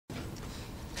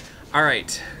All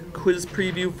right, quiz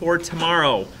preview for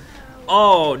tomorrow.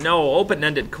 Oh, no,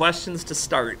 open-ended questions to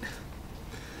start.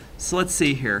 So let's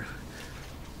see here.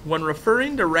 When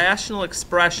referring to rational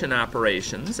expression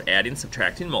operations, adding,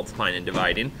 subtracting, multiplying, and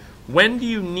dividing, when do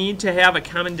you need to have a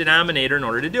common denominator in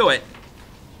order to do it?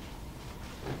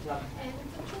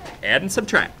 Add and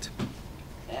subtract.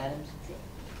 Add and subtract.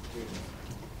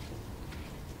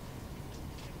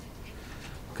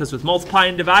 Because with multiply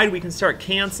and divide, we can start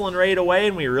canceling right away,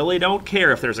 and we really don't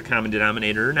care if there's a common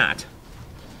denominator or not.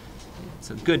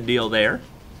 It's a good deal there.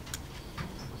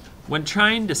 When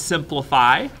trying to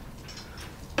simplify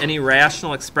any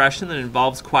rational expression that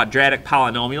involves quadratic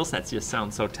polynomials, that just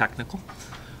sounds so technical,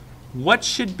 what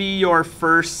should be your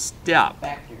first step?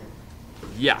 Factor.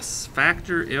 Yes,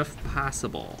 factor if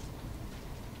possible.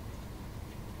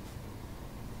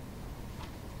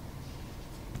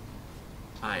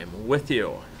 I am with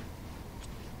you.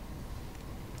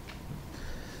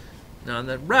 Now on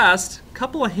the rest, a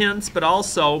couple of hints, but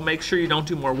also make sure you don't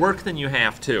do more work than you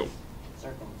have to.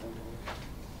 Circle.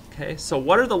 Okay, so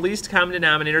what are the least common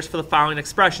denominators for the following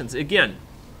expressions? Again,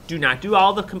 do not do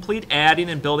all the complete adding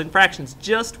and building fractions.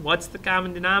 Just what's the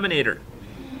common denominator?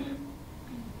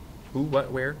 Who,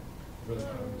 what, where? You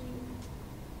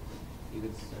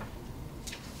could circle.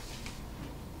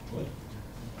 What?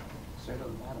 Circle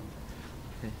the bottom.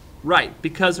 Right,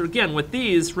 because again, with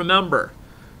these, remember,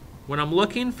 when I'm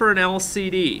looking for an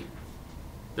LCD,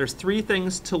 there's three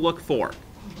things to look for.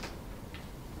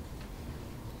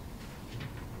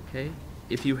 Okay?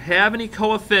 If you have any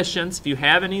coefficients, if you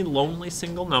have any lonely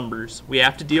single numbers, we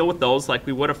have to deal with those like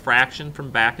we would a fraction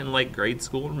from back in like grade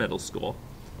school or middle school.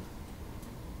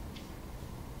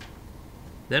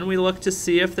 Then we look to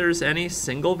see if there's any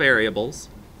single variables.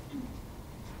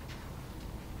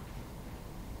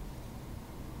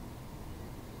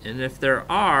 And if there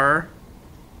are,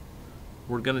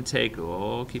 we're going to take,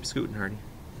 oh, keep scooting, Hardy.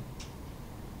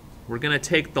 We're going to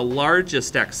take the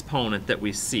largest exponent that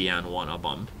we see on one of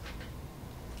them.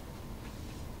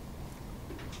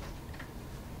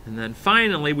 And then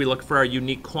finally, we look for our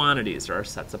unique quantities, or our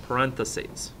sets of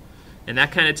parentheses. And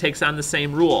that kind of takes on the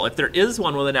same rule. If there is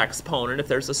one with an exponent, if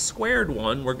there's a squared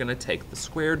one, we're going to take the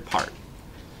squared part.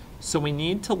 So we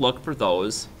need to look for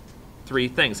those three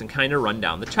things and kind of run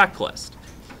down the checklist.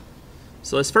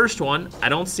 So this first one, I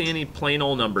don't see any plain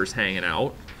old numbers hanging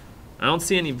out. I don't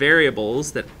see any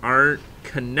variables that aren't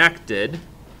connected,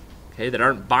 okay, that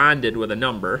aren't bonded with a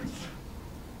number.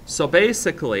 So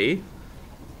basically,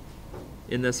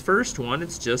 in this first one,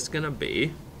 it's just going to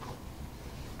be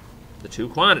the two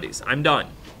quantities. I'm done.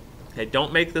 Okay,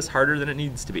 don't make this harder than it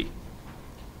needs to be.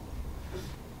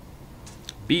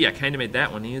 B, I kind of made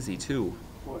that one easy too.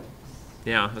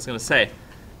 Yeah, I was going to say,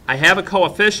 I have a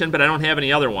coefficient, but I don't have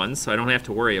any other ones, so I don't have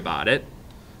to worry about it.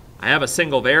 I have a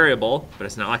single variable, but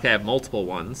it's not like I have multiple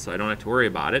ones, so I don't have to worry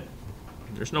about it.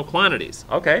 There's no quantities.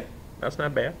 Okay, that's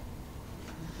not bad.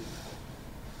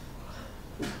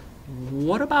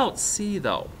 What about C,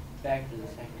 though? Factor the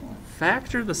second one.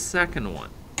 Factor the second one.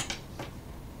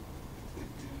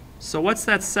 So what's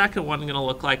that second one going to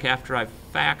look like after I've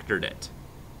factored it?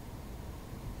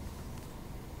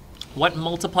 What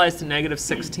multiplies to negative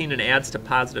 16 and adds to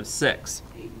positive 6?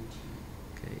 8 and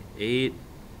 2. Okay, 8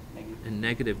 and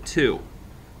negative 2.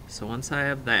 So once I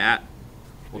have that,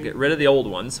 we'll get rid of the old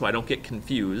one so I don't get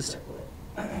confused.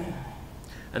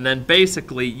 And then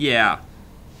basically, yeah,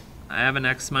 I have an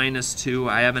x minus 2,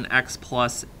 I have an x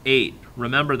plus 8.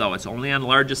 Remember though, it's only on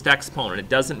largest exponent. It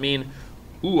doesn't mean,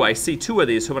 ooh, I see two of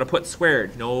these, so I'm going to put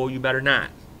squared. No, you better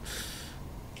not.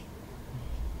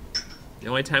 The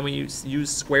only time we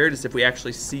use squared is if we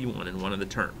actually see one in one of the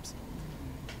terms.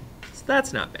 So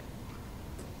that's not bad.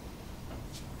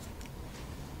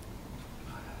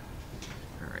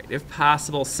 All right, if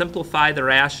possible, simplify the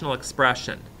rational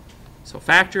expression. So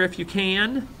factor if you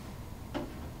can,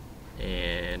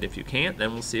 and if you can't,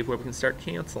 then we'll see if we can start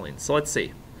canceling. So let's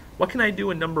see. What can I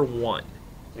do in number 1?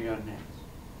 Take out an x.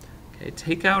 Okay,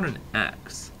 take out an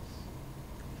x.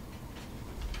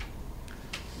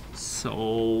 So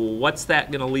what's that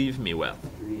going to leave me with?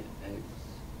 3x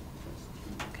plus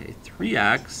 2. Okay,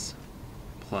 3x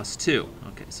plus 2.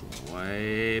 Okay, so we'll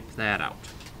wipe that out.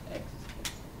 X.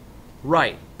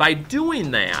 Right. By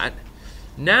doing that,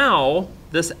 now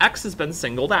this x has been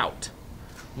singled out.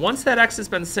 Once that x has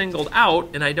been singled out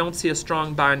and I don't see a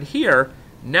strong bond here,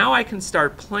 now I can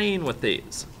start playing with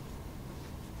these.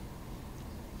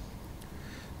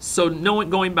 So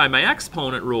going by my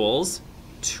exponent rules,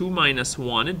 2 minus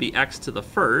 1 would be x to the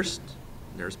first.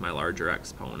 There's my larger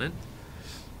exponent.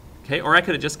 Okay, or I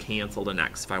could have just canceled an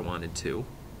x if I wanted to.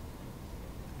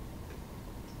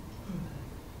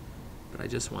 But But I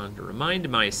just wanted to remind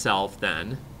myself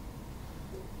then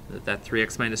that that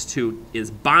 3x minus 2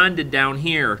 is bonded down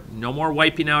here. No more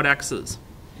wiping out x's.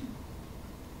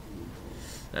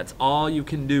 That's all you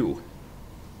can do.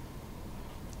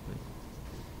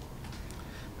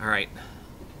 All right,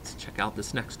 let's check out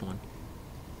this next one.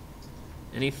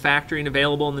 Any factoring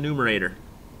available in the numerator?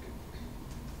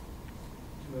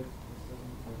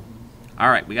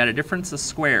 All right, we got a difference of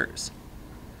squares.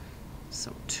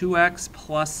 So 2x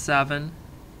plus 7,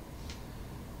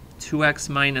 2x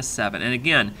minus 7. And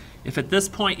again, if at this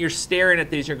point you're staring at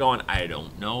these, you're going, I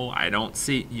don't know, I don't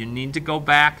see. You need to go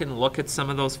back and look at some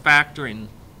of those factoring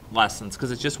lessons,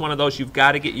 because it's just one of those you've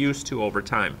got to get used to over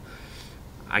time.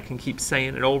 I can keep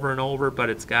saying it over and over, but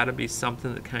it's got to be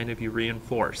something that kind of you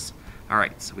reinforce. All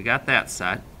right, so we got that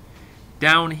set.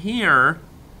 Down here,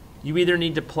 you either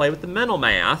need to play with the mental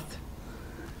math,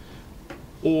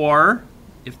 or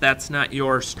if that's not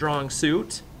your strong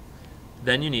suit,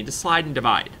 then you need to slide and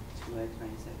divide. 2x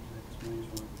minus x, 2x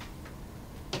minus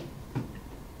 1.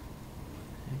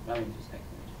 I mean, just x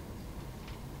minus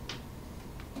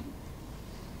 1.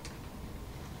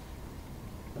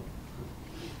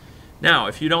 Now,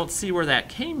 if you don't see where that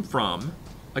came from,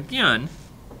 again,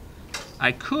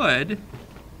 I could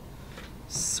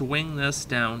swing this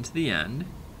down to the end.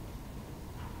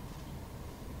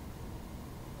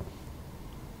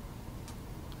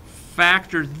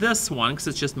 Factor this one, because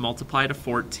it's just multiply to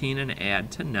 14 and add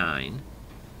to 9,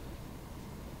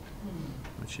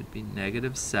 which should be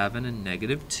negative 7 and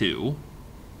negative 2.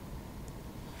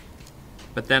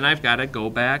 But then I've got to go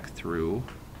back through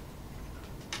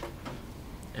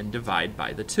and divide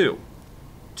by the 2.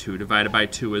 2 divided by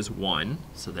 2 is 1,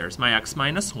 so there's my x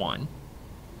minus 1.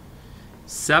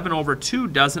 7 over 2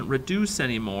 doesn't reduce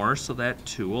anymore, so that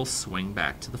 2 will swing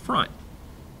back to the front.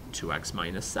 2x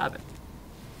minus 7.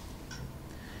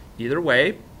 Either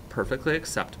way, perfectly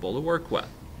acceptable to work with.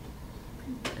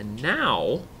 And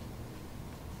now,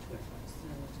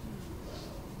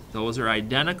 those are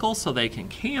identical, so they can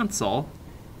cancel.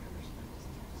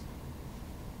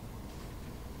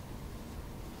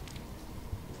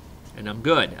 And I'm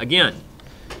good. Again,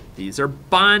 these are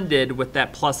bonded with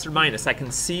that plus or minus. I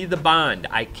can see the bond.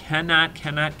 I cannot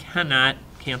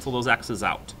cancel those x's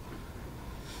out.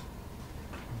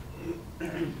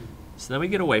 So then we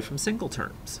get away from single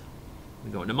terms. We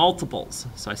go into multiples.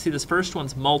 So I see this first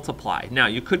one's multiply. Now,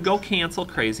 you could go cancel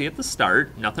crazy at the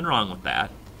start. Nothing wrong with that.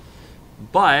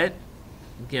 But,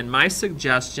 again, my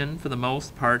suggestion for the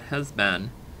most part has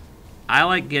been, I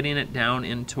like getting it down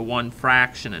into one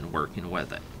fraction and working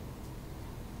with it.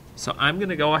 So I'm going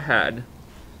to go ahead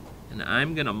and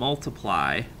I'm going to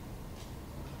multiply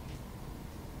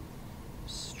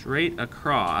straight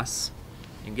across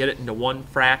and get it into one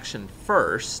fraction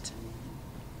first,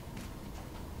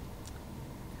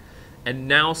 and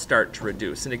now start to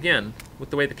reduce. And again,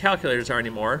 with the way the calculators are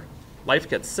anymore, life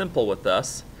gets simple with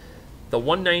this. The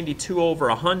 192 over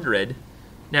 100,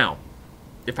 now,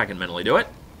 if I can mentally do it,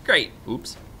 great.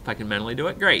 Oops. If I can mentally do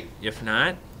it, great. If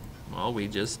not, well, we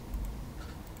just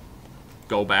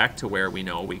go back to where we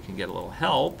know we can get a little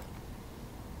help.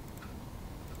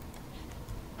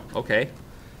 Okay,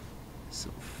 so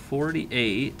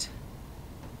 48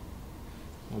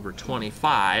 over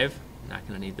 25. I'm not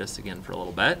going to need this again for a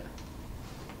little bit.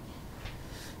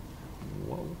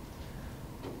 Whoa.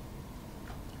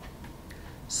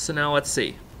 So now let's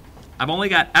see. I've only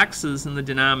got x's in the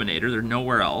denominator. They're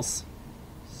nowhere else.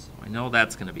 So I know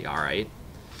that's going to be all right.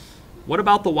 What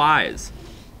about the y's?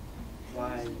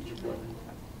 Y equals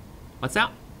What's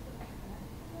that?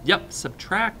 Yep,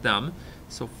 subtract them.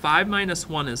 So 5 minus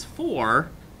 1 is 4,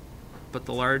 but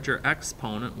the larger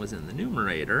exponent was in the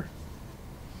numerator.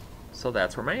 So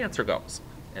that's where my answer goes.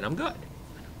 And I'm good.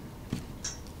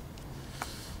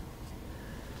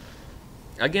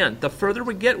 Again, the further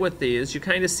we get with these, you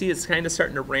kind of see it's kind of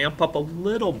starting to ramp up a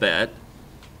little bit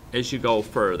as you go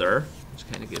further,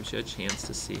 which kind of gives you a chance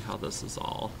to see how this is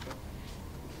all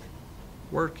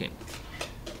working.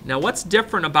 Now, what's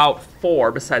different about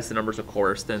 4, besides the numbers, of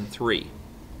course, than 3?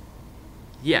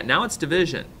 Yeah, now it's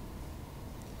division.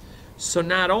 So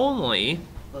not only,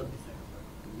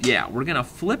 yeah, we're going to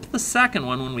flip the second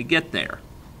one when we get there.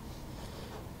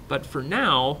 But for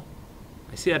now,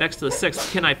 I see that x to the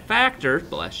 6th. Can I factor,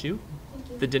 bless you,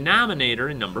 the denominator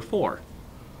in number 4?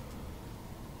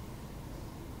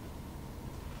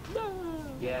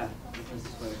 Yeah, because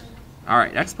squares. All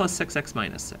right, x plus 6, x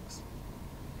minus 6.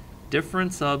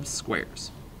 Difference of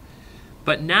squares.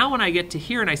 But now when I get to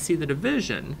here and I see the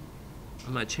division,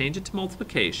 I'm going to change it to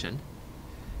multiplication,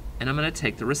 and I'm going to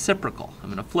take the reciprocal. I'm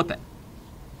going to flip it.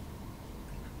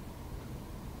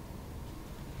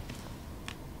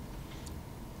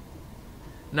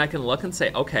 And I can look and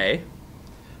say, okay,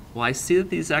 well, I see that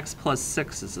these x plus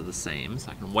 6's are the same,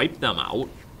 so I can wipe them out.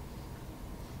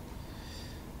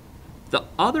 The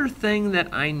other thing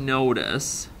that I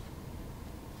notice,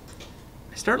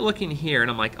 I start looking here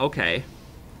and I'm like, okay,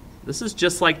 this is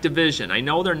just like division. I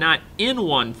know they're not in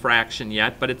one fraction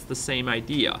yet, but it's the same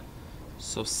idea.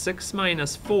 So 6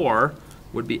 minus 4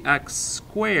 would be x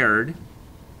squared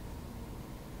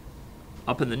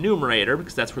up in the numerator,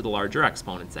 because that's where the larger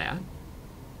exponent's at.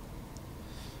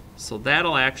 So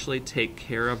that'll actually take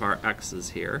care of our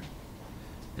x's here.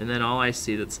 And then all I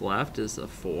see that's left is a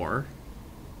 4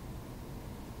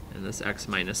 and this x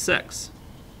minus 6.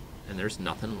 And there's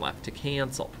nothing left to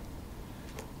cancel.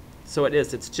 So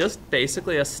it's just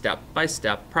basically a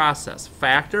step-by-step process.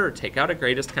 Factor or take out a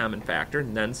greatest common factor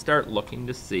and then start looking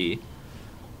to see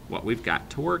what we've got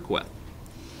to work with.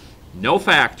 No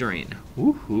factoring.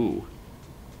 Woohoo.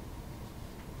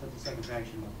 Put the second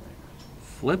fraction up there.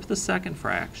 Flip the second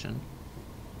fraction.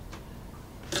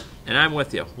 And I'm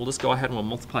with you. We'll just go ahead and we'll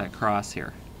multiply across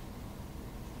here.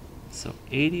 So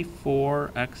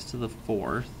 84x to the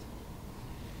 4th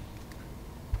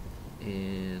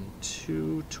and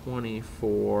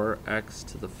 224x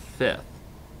to the 5th.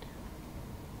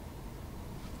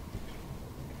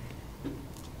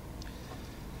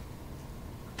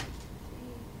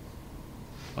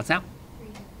 What's that?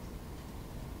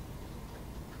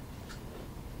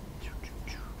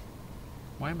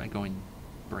 Why am I going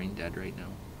brain dead right now?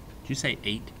 Did you say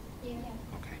 8? Yeah.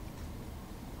 Okay.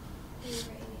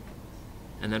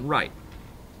 And then right.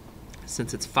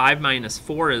 Since it's 5 minus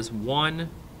 4 is 1,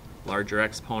 larger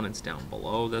exponents down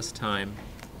below this time.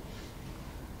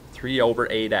 3 over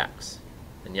 8x.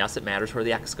 And yes, it matters where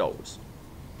the x goes.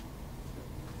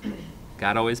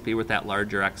 Gotta always be with that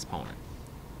larger exponent.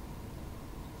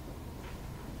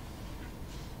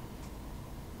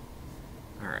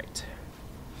 All right.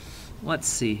 Let's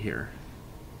see here.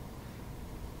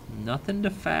 Nothing to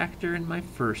factor in my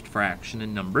first fraction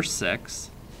in number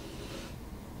 6.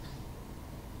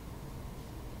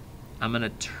 I'm going to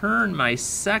turn my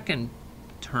second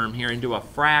term here into a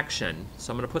fraction.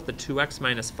 So I'm going to put the 2x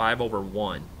minus 5 over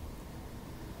 1.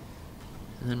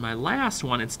 And then my last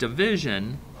one, it's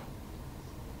division.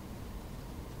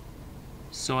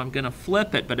 So I'm going to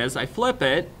flip it. But as I flip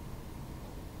it,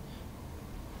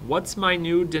 what's my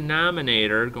new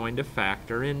denominator going to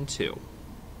factor into?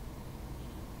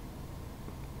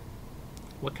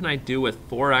 What can I do with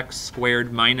 4x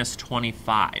squared minus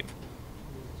 25?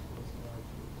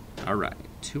 All right,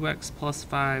 2x plus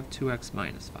 5, 2x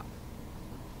minus 5.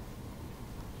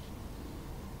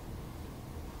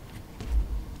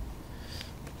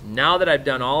 Now that I've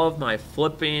done all of my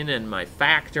flipping and my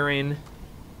factoring,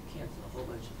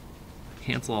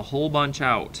 cancel a whole bunch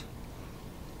out.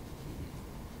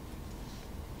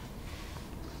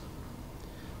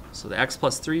 So the x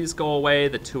plus 3's go away,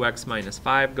 the 2x minus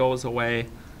 5 goes away,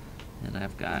 and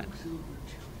I've got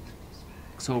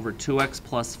x over 2x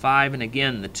plus 5, and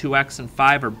again, the 2x and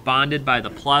 5 are bonded by the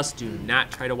plus. Do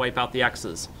not try to wipe out the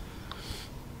x's.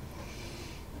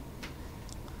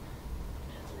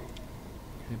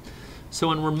 Okay. So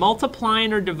when we're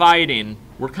multiplying or dividing,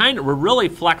 we're really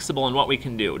flexible in what we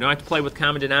can do. We don't have to play with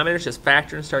common denominators, just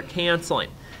factor and start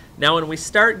canceling. Now when we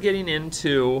start getting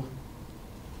into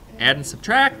add and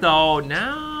subtract, though,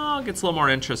 now it gets a little more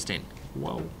interesting.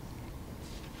 Whoa.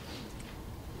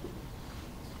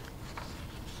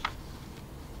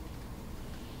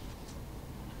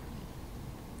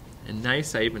 And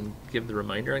nice, I even give the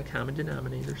reminder on common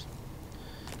denominators.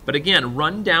 But again,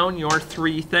 run down your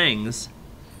 3 things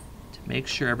to make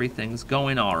sure everything's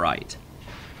going all right.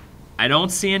 I don't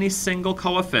see any single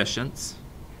coefficients.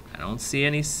 I don't see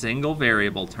any single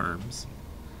variable terms.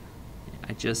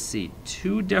 I just see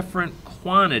 2 different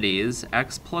quantities,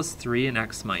 x plus 3 and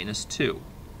x minus 2.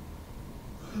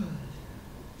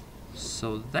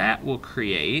 So that will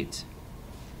create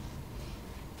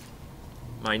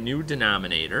my new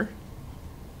denominator.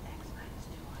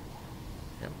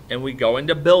 And we go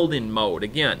into building mode.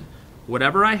 Again,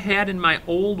 whatever I had in my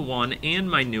old one and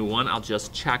my new one, I'll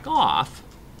just check off.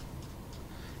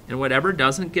 And whatever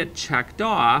doesn't get checked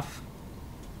off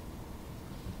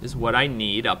is what I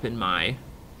need up in my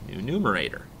new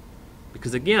numerator.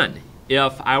 Because again,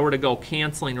 if I were to go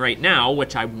canceling right now,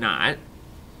 which I'm not,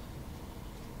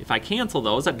 if I cancel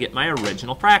those, I'd get my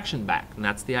original fraction back, and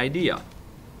that's the idea.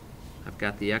 I've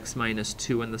got the x minus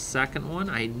 2 in the second one.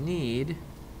 I need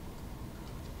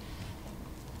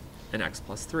an x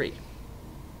plus 3.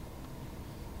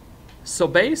 So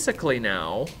basically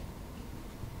now,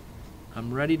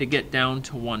 I'm ready to get down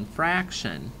to one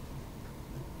fraction.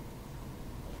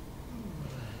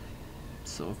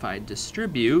 So if I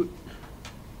distribute,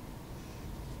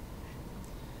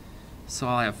 so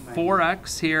I'll have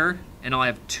 4x here, and I'll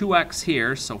have 2x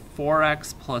here, so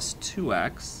 4x plus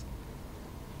 2x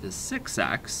is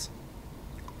 6x.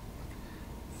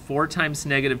 4 times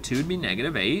negative 2 would be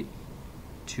negative 8.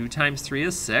 2 times 3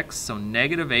 is 6, so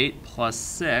negative 8 plus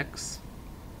 6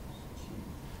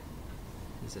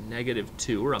 is a negative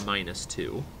 2 or a minus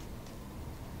 2.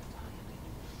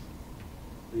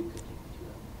 We could take the 2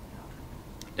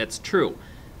 out. It's true.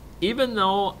 Even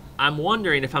though I'm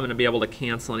wondering if I'm going to be able to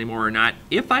cancel anymore or not,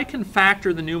 if I can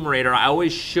factor the numerator, I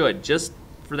always should, just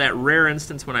for that rare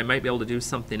instance when I might be able to do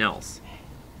something else.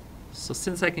 So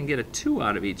since I can get a 2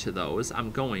 out of each of those,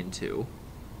 I'm going to.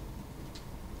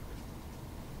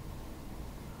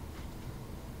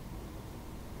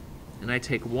 And I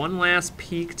take one last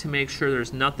peek to make sure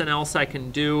there's nothing else I can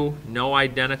do. No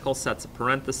identical sets of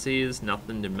parentheses,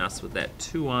 nothing to mess with that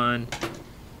 2 on.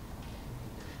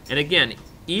 And again,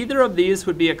 either of these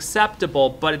would be acceptable,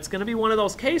 but it's going to be one of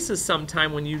those cases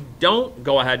sometime when you don't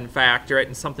go ahead and factor it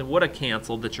and something would have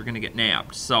canceled that you're going to get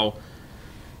nabbed. So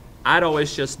I'd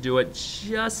always just do it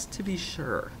just to be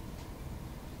sure.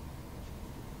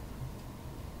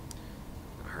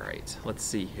 All right, let's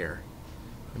see here.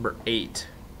 Number 8.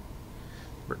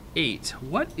 Number 8.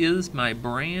 What is my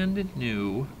brand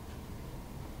new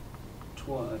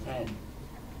 10.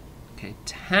 Okay,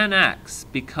 10x,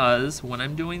 because when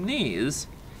I'm doing these,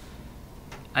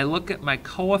 I look at my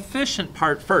coefficient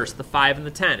part first, the 5 and the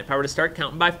 10. If I were to start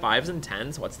counting by 5s and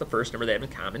 10s, what's the first number they have in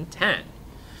common? 10.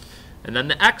 And then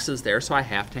the x is there, so I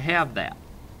have to have that.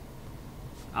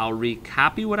 I'll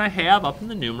recopy what I have up in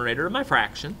the numerator of my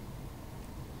fraction.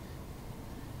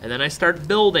 And then I start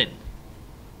building.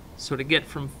 So to get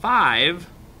from 5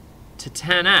 to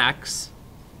 10x,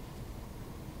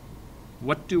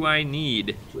 what do I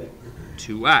need? 2x.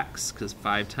 2x, because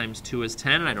 5 times 2 is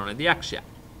 10, and I don't have the x yet.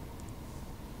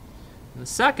 And the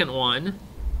second one,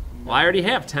 well, I already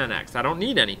have 10x. I don't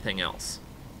need anything else.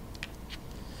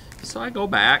 So I go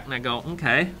back and I go,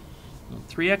 okay, well,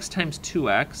 3x times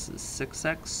 2x is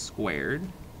 6x squared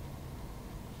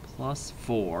plus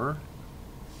 4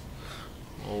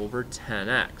 over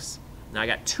 10x. Now I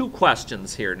got 2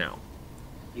 questions here now.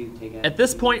 You take out At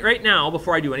this point right now,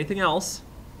 before I do anything else,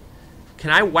 can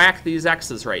I whack these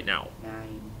x's right now?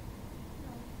 9.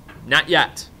 Not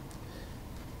yet.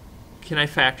 Can I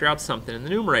factor out something in the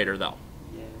numerator though?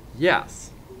 Yeah.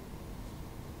 Yes.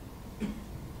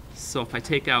 So if I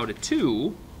take out a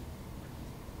 2,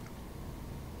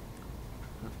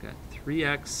 I've got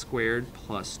 3x squared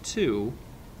plus 2.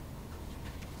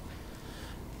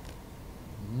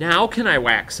 Now can I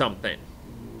whack something?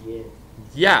 Yeah.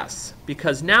 Yes,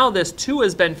 because now this 2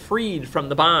 has been freed from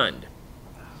the bond.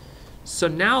 So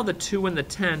now the 2 and the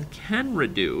 10 can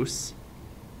reduce.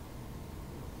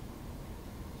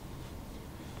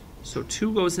 So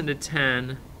 2 goes into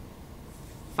 10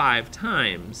 5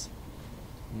 times.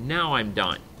 Now I'm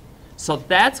done. So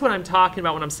that's what I'm talking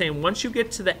about when I'm saying once you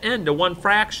get to the end of one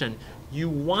fraction, you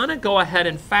want to go ahead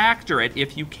and factor it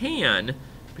if you can,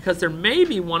 because there may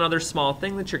be one other small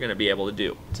thing that you're going to be able to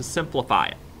do to simplify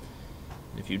it.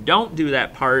 If you don't do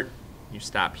that part, you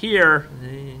stop here.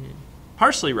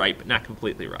 Partially right, but not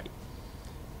completely right.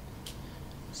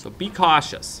 So be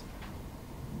cautious.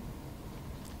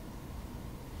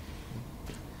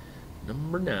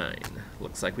 Number 9.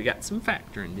 Looks like we got some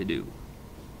factoring to do.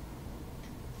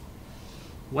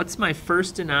 What's my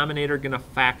first denominator going to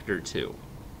factor to?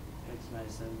 X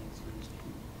minus 7, X minus 2.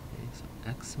 Okay, so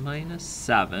x minus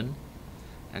 7,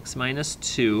 x minus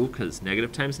 2, because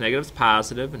negative times negative is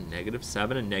positive, and negative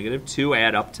 7 and negative 2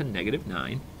 add up to negative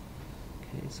 9.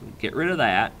 Okay, so we get rid of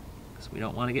that, because we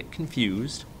don't want to get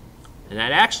confused. And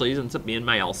that actually ends up being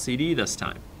my LCD this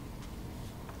time.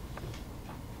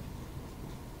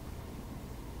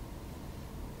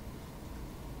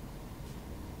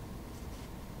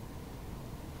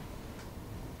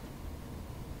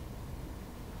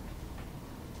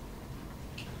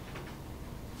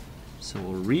 So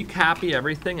we'll recopy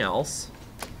everything else.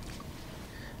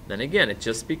 Then again, it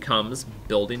just becomes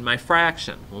building my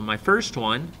fraction. Well, my first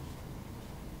one,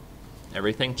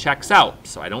 everything checks out,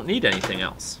 so I don't need anything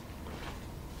else.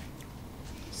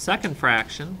 Second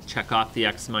fraction, check off the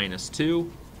x minus 2.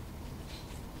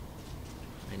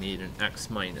 I need an x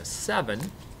minus 7.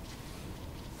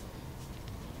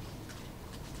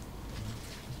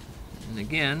 And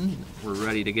again, we're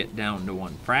ready to get down to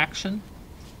one fraction.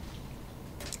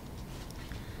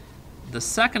 The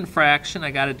second fraction,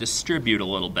 I got to distribute a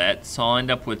little bit, so I'll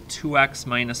end up with 2x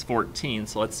minus 14.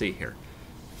 So let's see here.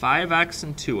 5x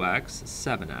and 2x is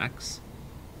 7x.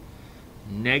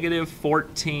 Negative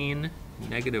 14,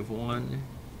 negative 1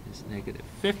 is negative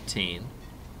 15.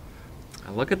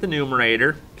 I look at the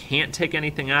numerator, can't take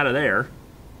anything out of there.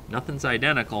 Nothing's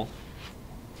identical.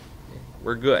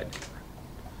 We're good.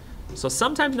 So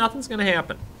sometimes nothing's going to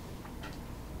happen.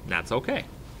 And that's okay.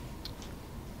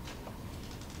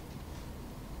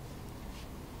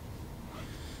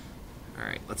 All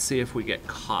right, let's see if we get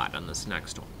caught on this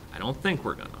next one. I don't think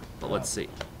we're gonna, but let's see.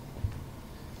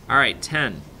 All right,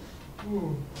 10.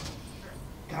 Ooh.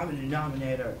 Common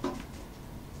denominator.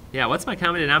 Yeah, what's my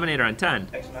common denominator on 10?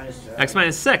 X minus 6. X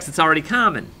minus 6, it's already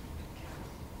common.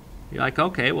 You're like,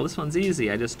 okay, well this one's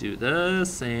easy. I just do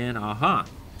this and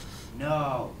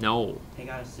No. No. Take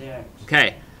out a 6.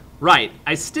 Okay, right.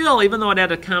 I still, even though it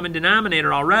had a common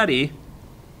denominator already,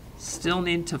 still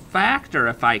need to factor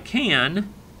if I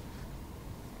can.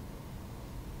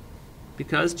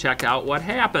 Because check out what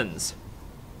happens.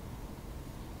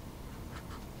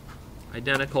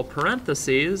 Identical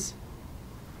parentheses.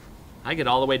 I get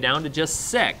all the way down to just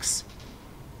 6.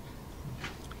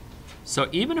 So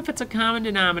even if it's a common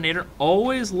denominator,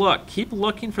 always look. Keep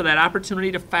looking for that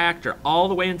opportunity to factor all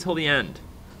the way until the end.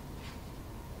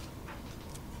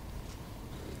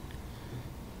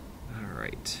 All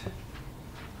right.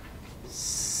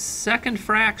 Second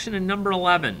fraction in number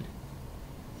 11.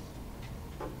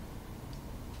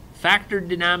 Factored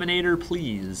denominator,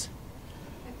 please.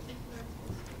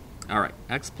 All right,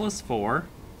 x plus 4,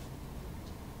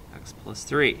 x plus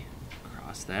 3.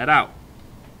 Cross that out.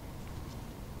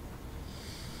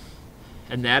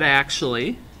 And that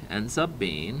actually ends up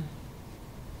being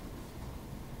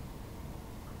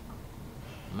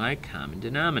my common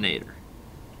denominator.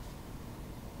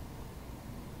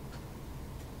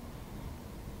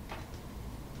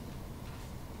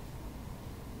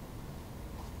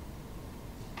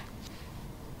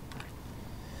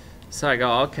 So I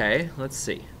go, okay, let's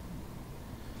see.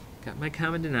 Got my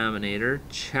common denominator,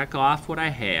 check off what I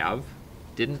have.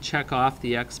 Didn't check off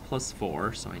the x plus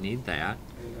 4, so I need that.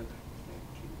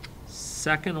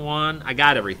 Second one, I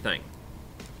got everything.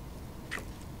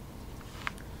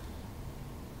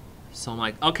 So I'm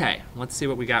like, okay, let's see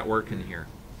what we got working here.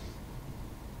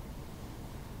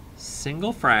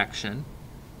 Single fraction.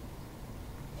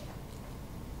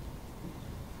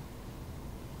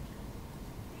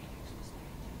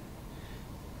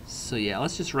 So yeah,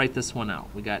 let's just write this one out.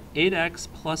 We got 8x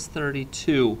plus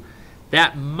 32.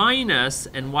 That minus,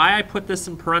 and why I put this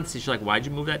in parentheses, you're like, why'd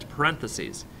you move that to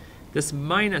parentheses? This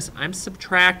minus, I'm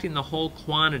subtracting the whole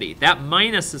quantity. That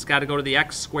minus has got to go to the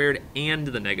x squared and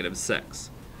to the negative 6.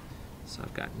 So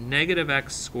I've got negative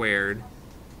x squared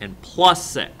and plus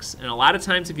 6. And a lot of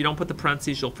times if you don't put the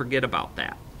parentheses, you'll forget about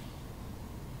that.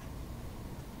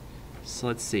 So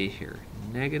let's see here.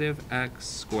 Negative x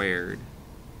squared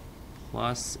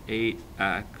plus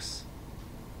 8x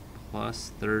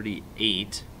plus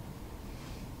 38.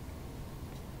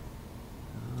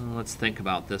 Let's think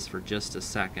about this for just a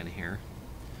second here.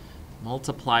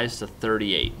 Multiplies to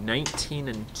 38. 19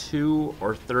 and 2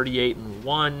 or 38 and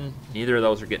 1. Neither of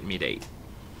those are getting me to 8.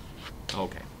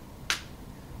 Okay.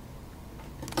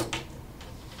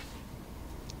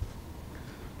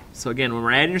 So again, when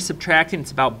we're adding or subtracting,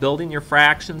 it's about building your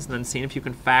fractions and then seeing if you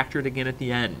can factor it again at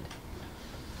the end.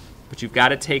 But you've got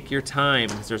to take your time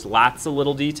because there's lots of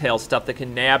little detail stuff that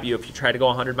can nab you if you try to go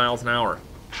 100 miles an hour.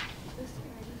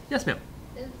 Yes, ma'am.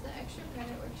 Is the extra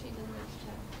credit worksheet in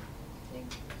this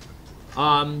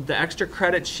check? The extra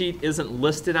credit sheet isn't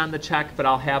listed on the check, but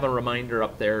I'll have a reminder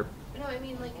up there. No, I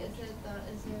mean, like, is there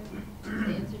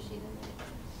the answer sheet in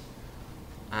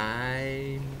it?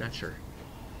 I'm not sure.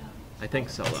 I think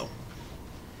so, though.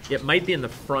 It might be in the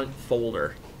front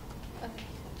folder. Okay.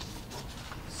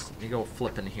 So let me go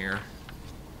flipping here.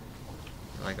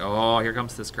 Like, oh, here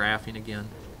comes this graphing again.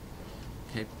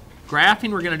 Okay,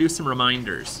 graphing, we're going to do some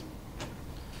reminders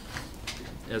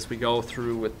as we go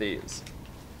through with these.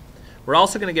 We're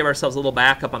also going to give ourselves a little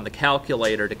backup on the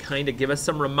calculator to kind of give us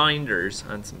some reminders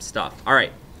on some stuff. All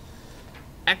right,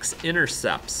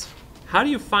 x-intercepts. How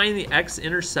do you find the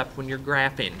x-intercept when you're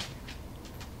graphing?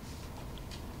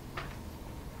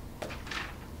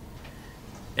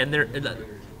 And there,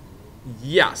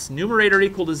 yes, numerator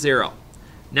equal to 0.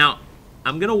 Now,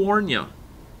 I'm going to warn you.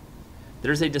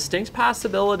 There's a distinct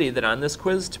possibility that on this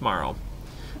quiz tomorrow,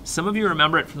 some of you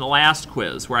remember it from the last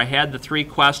quiz where I had the 3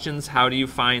 questions. How do you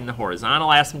find the horizontal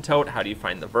asymptote? How do you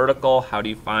find the vertical? How do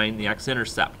you find the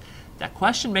x-intercept? That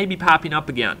question may be popping up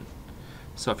again.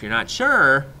 So if you're not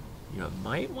sure, you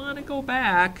might want to go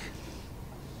back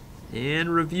and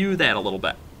review that a little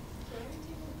bit.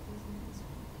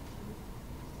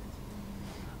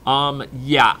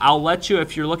 Yeah, I'll let you,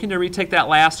 if you're looking to retake that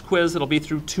last quiz, it'll be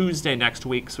through Tuesday next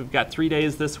week. So we've got 3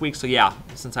 days this week. So yeah,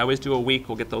 since I always do a week,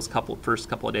 we'll get those first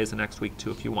couple of days of next week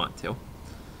too if you want to.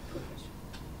 Quick question.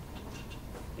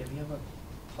 If you have a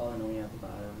polynomial at the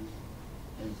bottom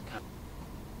and it's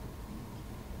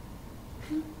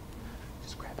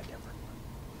Just grab a different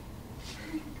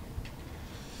one.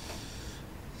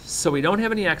 So we don't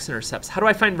have any x-intercepts. How do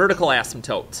I find vertical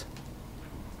asymptotes?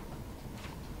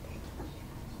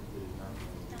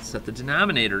 Set the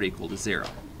denominator equal to 0.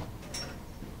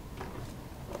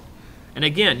 And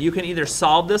again, you can either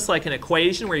solve this like an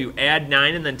equation where you add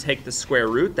 9 and then take the square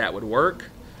root. That would work.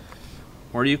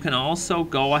 Or you can also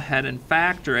go ahead and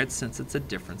factor it since it's a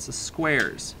difference of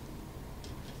squares.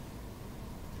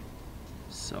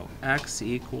 So x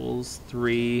equals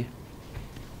 3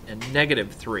 and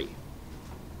negative 3.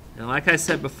 And like I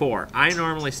said before, I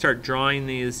normally start drawing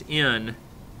these in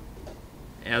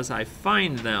as I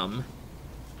find them,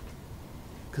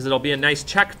 because it'll be a nice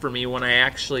check for me when I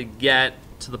actually get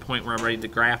to the point where I'm ready to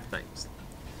graph things.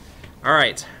 All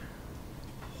right,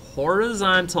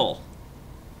 horizontal.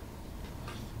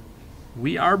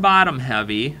 We are bottom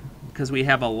heavy because we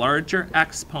have a larger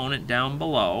exponent down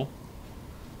below.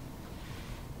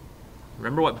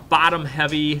 Remember what bottom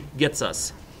heavy gets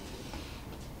us.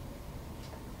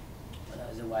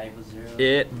 is it y equals 0?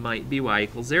 It might be y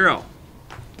equals 0.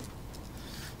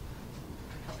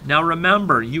 Now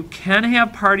remember, you can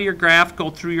have part of your graph go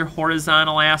through your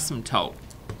horizontal asymptote.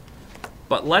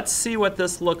 But let's see what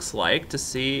this looks like to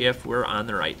see if we're on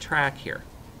the right track here.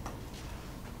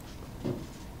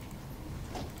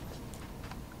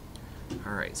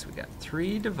 All right, so we got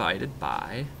 3 divided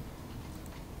by,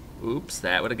 oops,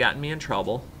 that would have gotten me in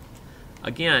trouble.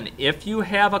 Again, if you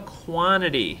have a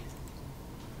quantity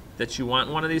that you want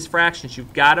in one of these fractions,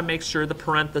 you've got to make sure the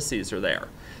parentheses are there.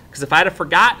 Because if I'd have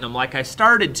forgotten them like I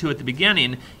started to at the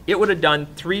beginning, it would have done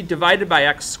 3 divided by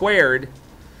x squared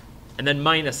and then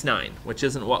minus 9, which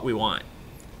isn't what we want.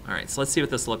 All right, so let's see what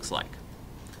this looks like.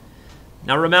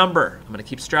 Now remember, I'm going to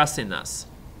keep stressing this.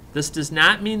 This does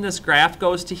not mean this graph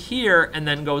goes to here and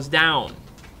then goes down.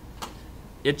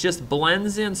 It just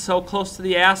blends in so close to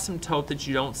the asymptote that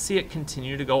you don't see it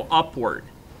continue to go upward.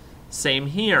 Same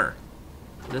here.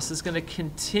 This is going to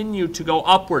continue to go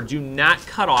upward. Do not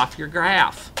cut off your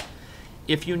graph.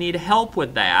 If you need help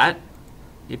with that,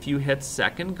 if you hit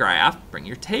second graph, bring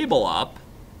your table up.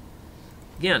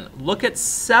 Again, look at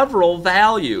several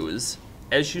values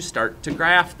as you start to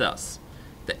graph this.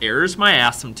 The error's my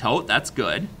asymptote, that's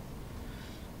good.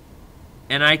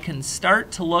 And I can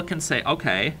start to look and say,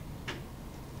 okay,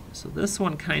 so this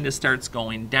one kind of starts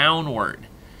going downward.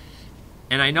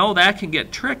 And I know that can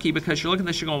get tricky because you're looking at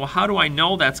this, you're going, well, how do I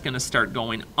know that's going to start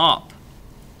going up?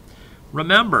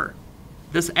 Remember,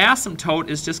 this asymptote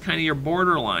is just kind of your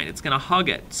borderline. It's going to hug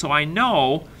it. So I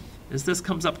know as this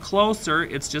comes up closer,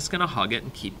 it's just going to hug it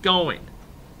and keep going.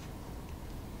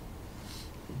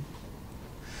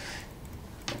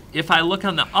 If I look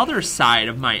on the other side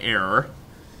of my error,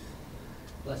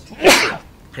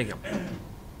 thank you,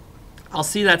 I'll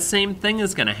see that same thing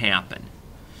is going to happen.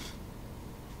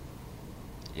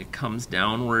 It comes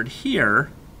downward here,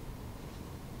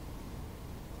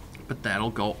 but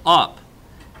that'll go up.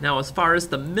 Now, as far as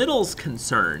the middle's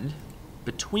concerned,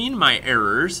 between my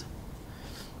errors,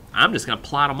 I'm just going to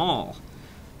plot them all.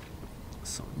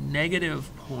 So negative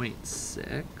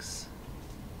 0.6,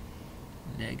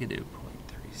 negative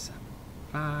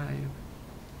 0.375,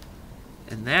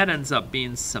 and that ends up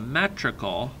being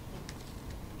symmetrical.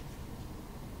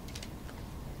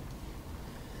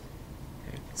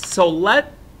 So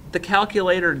let the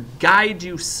calculator guide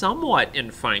you somewhat in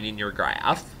finding your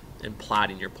graph and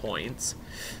plotting your points,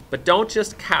 but don't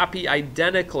just copy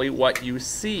identically what you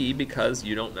see because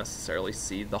you don't necessarily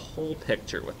see the whole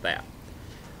picture with that.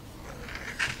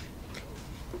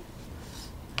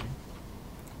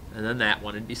 And then that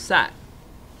one would be set.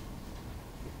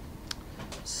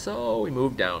 So we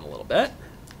move down a little bit.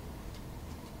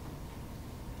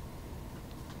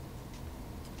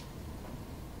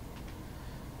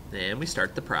 And we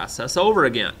start the process over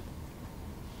again.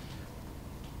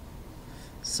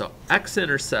 So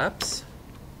x-intercepts,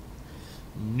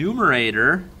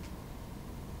 numerator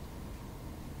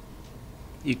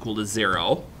equal to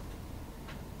 0.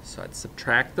 So I'd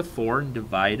subtract the 4 and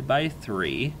divide by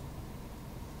 3.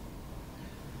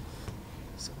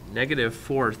 So negative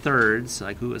 4/3,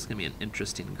 like, ooh, it's going to be an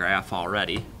interesting graph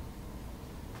already.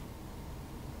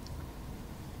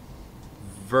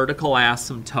 Vertical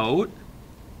asymptote.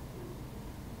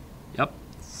 Yep,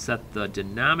 set the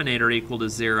denominator equal to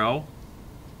 0,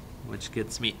 which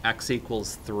gets me x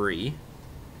equals 3.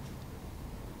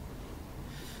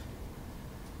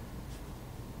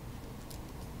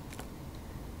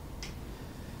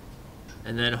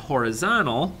 And then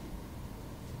horizontal,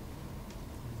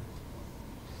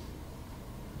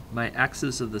 my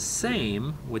x's are the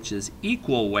same, which is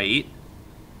equal weight,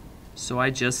 so I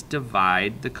just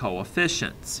divide the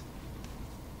coefficients.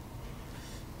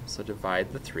 So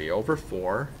divide the 3 over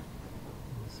 4.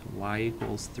 So y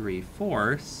equals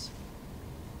 3/4.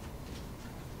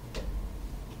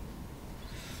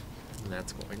 And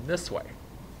that's going this way.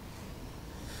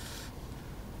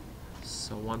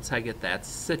 So once I get that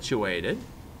situated,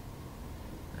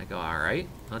 I go, all right,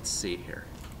 let's see here.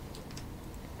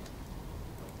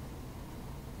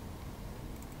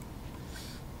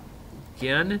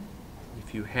 Again,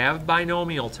 if you have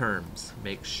binomial terms,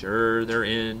 make sure they're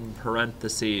in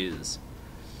parentheses.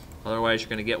 Otherwise, you're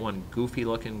going to get one goofy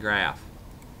looking graph.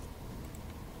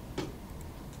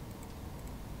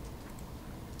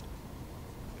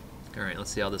 All right,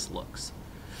 let's see how this looks.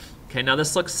 Okay, now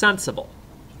this looks sensible.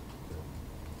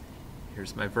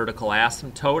 Here's my vertical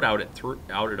asymptote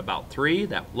out at about 3.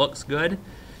 That looks good.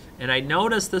 And I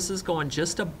notice this is going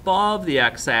just above the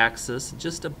x-axis,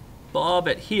 just above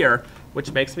it here,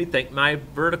 which makes me think my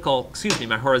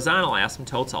horizontal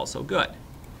asymptote's also good.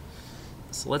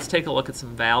 So let's take a look at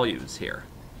some values here.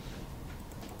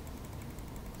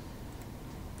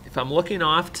 If I'm looking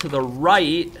off to the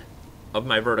right of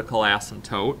my vertical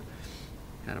asymptote,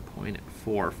 got a point at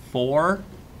 4, 4.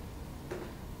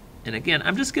 And again,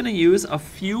 I'm just going to use a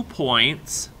few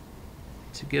points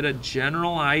to get a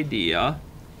general idea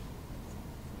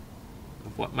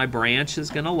of what my branch is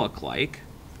going to look like.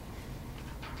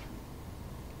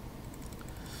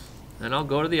 Then I'll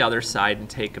go to the other side and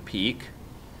take a peek.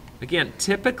 Again,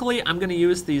 typically I'm going to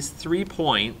use these 3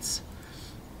 points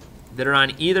that are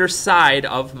on either side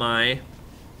of my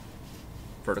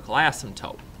vertical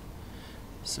asymptote.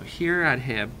 So here I'd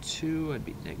have 2, I'd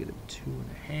be negative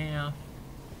 2.5.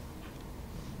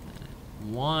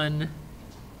 1,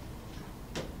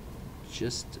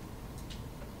 just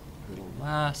a little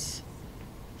less.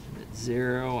 And at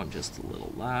 0, I'm just a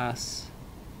little less.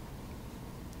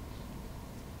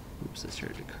 Oops, I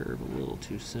started to curve a little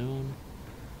too soon.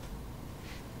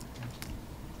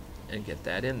 And get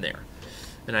that in there.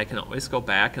 And I can always go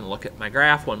back and look at my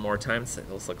graph one more time and say,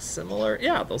 those look similar.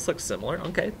 Yeah, those look similar.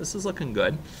 Okay, this is looking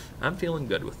good. I'm feeling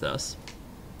good with this.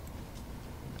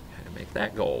 Kind of make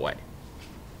that go away.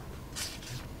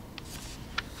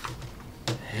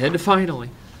 And finally,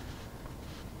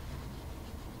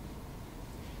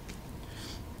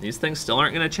 these things still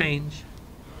aren't going to change.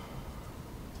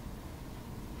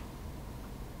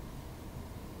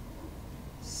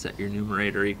 Set your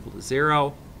numerator equal to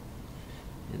 0.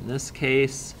 In this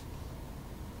case,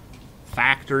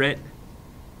 factor it.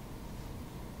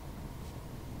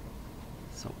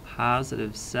 So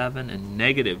positive 7 and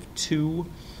negative 2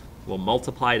 will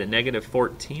multiply to negative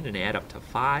 14 and add up to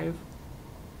 5.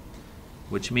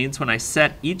 Which means when I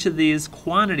set each of these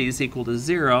quantities equal to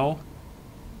 0,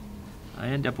 I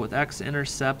end up with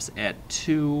x-intercepts at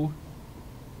 2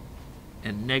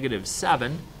 and negative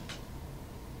 7.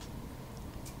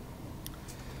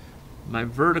 My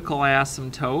vertical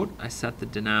asymptote, I set the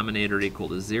denominator equal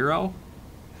to 0.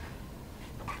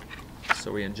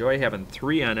 So we enjoy having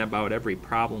 3 on about every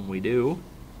problem we do.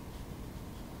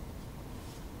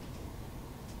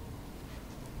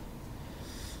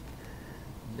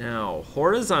 Now,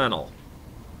 horizontal.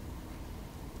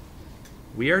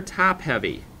 We are top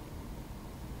heavy.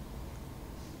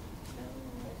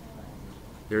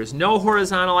 There's no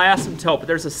horizontal asymptote, but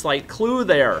there's a slight clue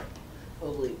there.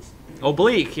 Obliques.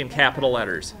 Oblique in capital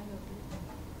letters.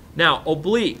 Now,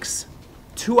 obliques,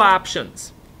 2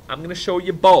 options. I'm going to show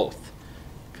you both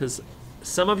because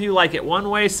some of you like it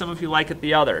one way, some of you like it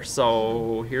the other.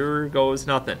 So here goes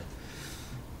nothing.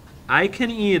 I can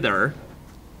either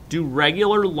do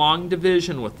regular long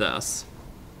division with this.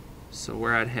 So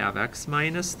where I'd have x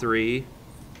minus 3,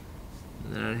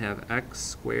 and then I'd have x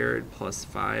squared plus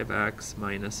 5x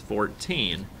minus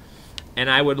 14. And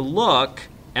I would look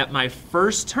at my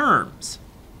first terms.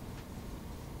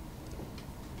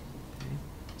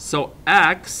 So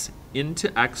x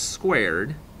into x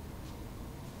squared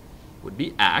would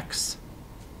be x.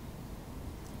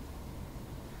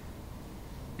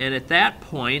 And at that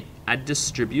point, I'd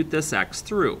distribute this x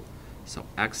through. So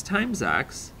x times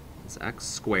x is x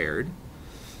squared.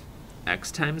 X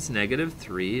times negative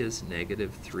 3 is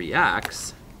negative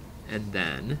 3x. And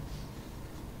then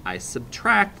I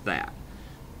subtract that.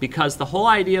 Because the whole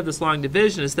idea of this long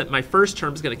division is that my first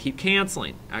term is going to keep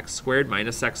canceling. X squared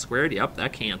minus x squared, yep,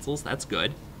 that cancels. That's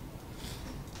good.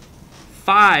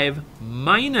 5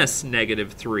 minus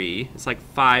negative 3 is like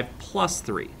 5 plus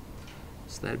 3.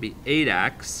 So that'd be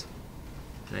 8x.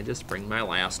 And I just bring my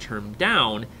last term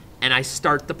down. and I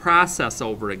start the process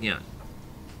over again.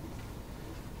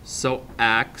 So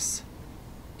x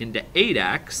into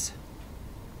 8x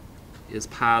is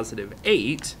positive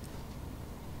 8.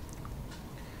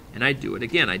 And I do it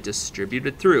again. I distribute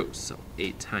it through. So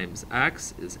 8 times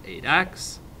x is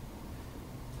 8x.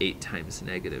 8 times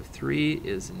negative 3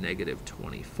 is negative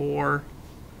 24.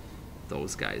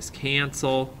 Those guys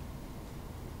cancel.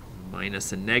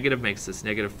 Minus a negative makes this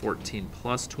negative 14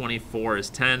 plus 24 is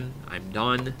 10. I'm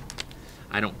done.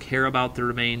 I don't care about the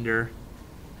remainder.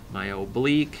 My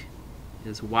oblique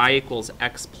is y equals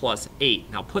x plus 8.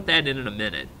 Now put that in a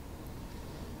minute.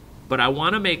 But I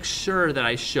want to make sure that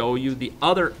I show you the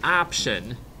other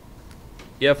option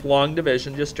if long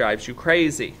division just drives you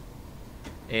crazy.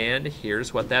 And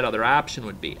here's what that other option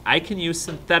would be. I can use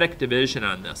synthetic division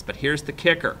on this, but here's the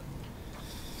kicker.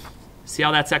 See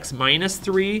how that's x minus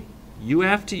 3? You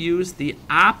have to use the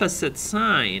opposite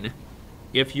sign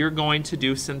if you're going to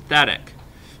do synthetic.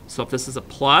 So if this is a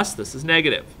plus, this is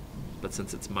negative. But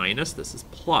since it's minus, this is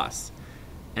plus.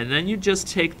 And then you just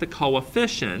take the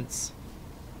coefficients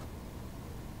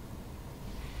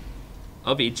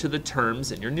of each of the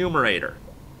terms in your numerator.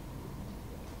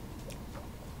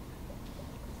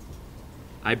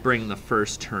 I bring the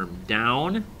first term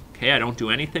down. Okay, I don't do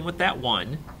anything with that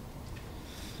 1.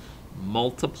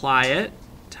 Multiply it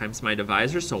times my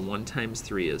divisor, so 1 times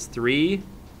 3 is 3.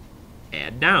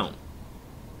 Add down.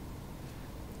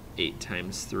 8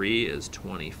 times 3 is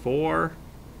 24.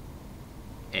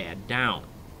 Add down.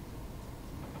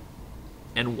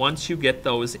 And once you get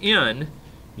those in,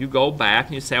 you go back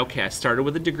and you say, okay, I started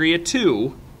with a degree of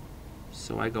 2,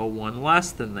 so I go 1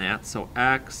 less than that, so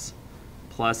x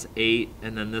plus 8,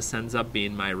 and then this ends up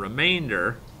being my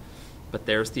remainder, but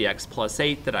there's the x plus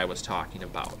 8 that I was talking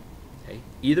about. Okay?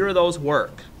 Either of those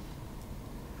work.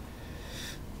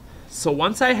 So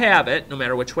once I have it, no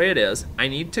matter which way it is, I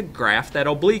need to graph that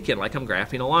oblique in like I'm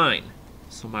graphing a line.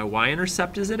 So my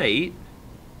y-intercept is at 8,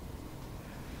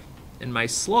 and my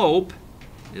slope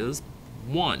is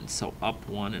 1. So up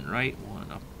 1 and right,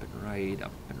 1, up and right,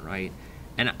 up and right.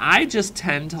 And I just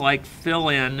tend to like fill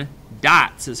in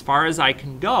dots as far as I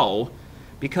can go,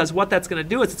 because what that's going to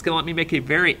do is it's going to let me make a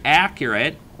very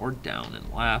accurate, or down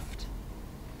and left,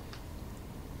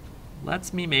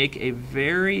 lets me make a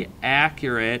very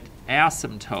accurate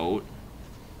asymptote.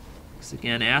 Because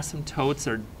again,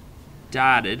 asymptotes are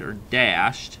dotted or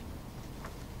dashed.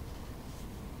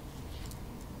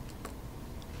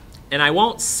 And I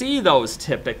won't see those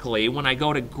typically when I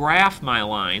go to graph my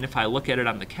line if I look at it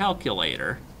on the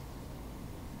calculator.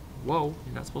 Whoa,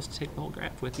 you're not supposed to take the whole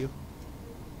graph with you.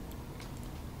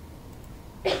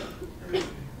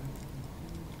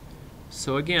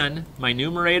 So again, my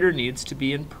numerator needs to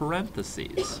be in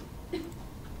parentheses.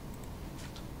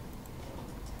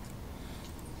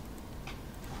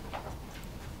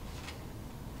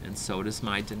 And so does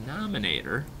my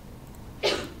denominator.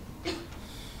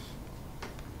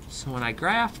 So when I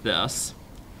graph this,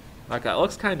 like that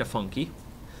looks kind of funky.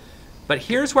 But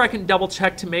here's where I can double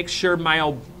check to make sure my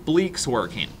oblique's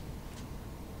working.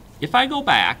 If I go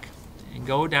back and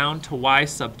go down to y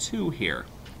sub 2 here,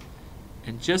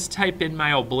 and just type in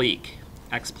my oblique,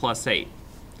 x plus 8,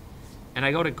 and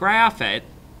I go to graph it,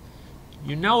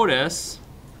 you notice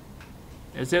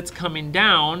as it's coming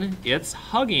down, it's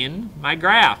hugging my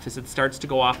graph as it starts to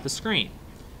go off the screen.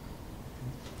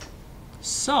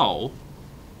 So,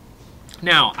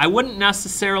 now, I wouldn't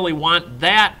necessarily want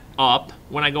that up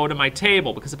when I go to my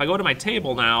table, because if I go to my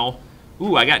table now,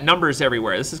 ooh, I got numbers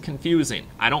everywhere. This is confusing.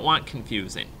 I don't want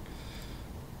confusing.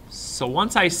 So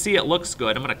once I see it looks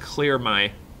good, I'm going to clear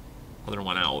my other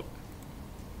one out.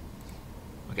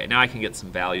 Okay, now I can get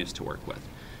some values to work with.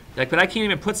 Like, but I can't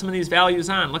even put some of these values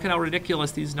on. Look at how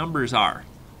ridiculous these numbers are.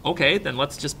 Okay, then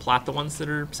let's just plot the ones that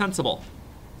are sensible.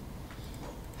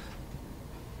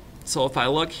 So if I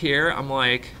look here, I'm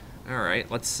like, all right,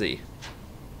 let's see.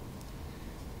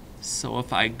 So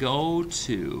if I go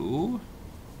to,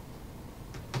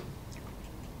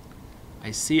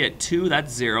 I see at 2,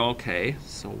 that's 0, okay.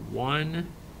 So 1,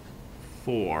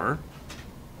 4.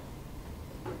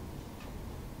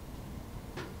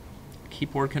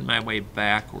 Keep working my way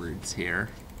backwards here.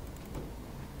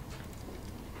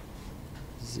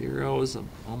 0 is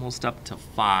almost up to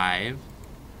 5.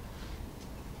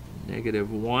 Negative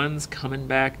 1's coming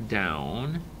back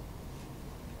down.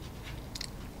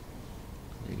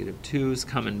 Negative 2's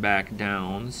coming back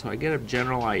down, so I get a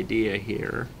general idea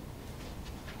here.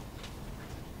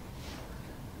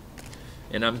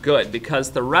 And I'm good,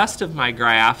 because the rest of my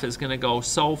graph is going to go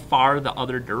so far the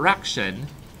other direction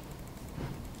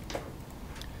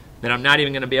that I'm not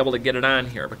even going to be able to get it on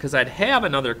here, because I'd have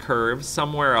another curve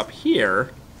somewhere up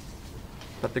here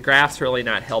But the graph's really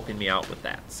not helping me out with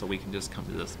that, so we can just come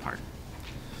to this part.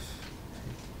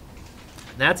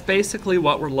 And that's basically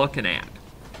what we're looking at.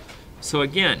 So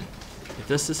again, if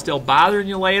this is still bothering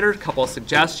you later, a couple of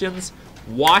suggestions.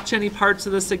 Watch any parts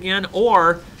of this again,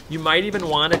 or you might even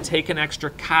want to take an extra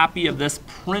copy of this,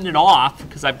 print it off,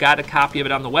 because I've got a copy of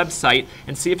it on the website,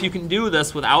 and see if you can do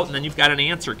this without, and then you've got an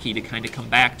answer key to kind of come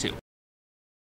back to.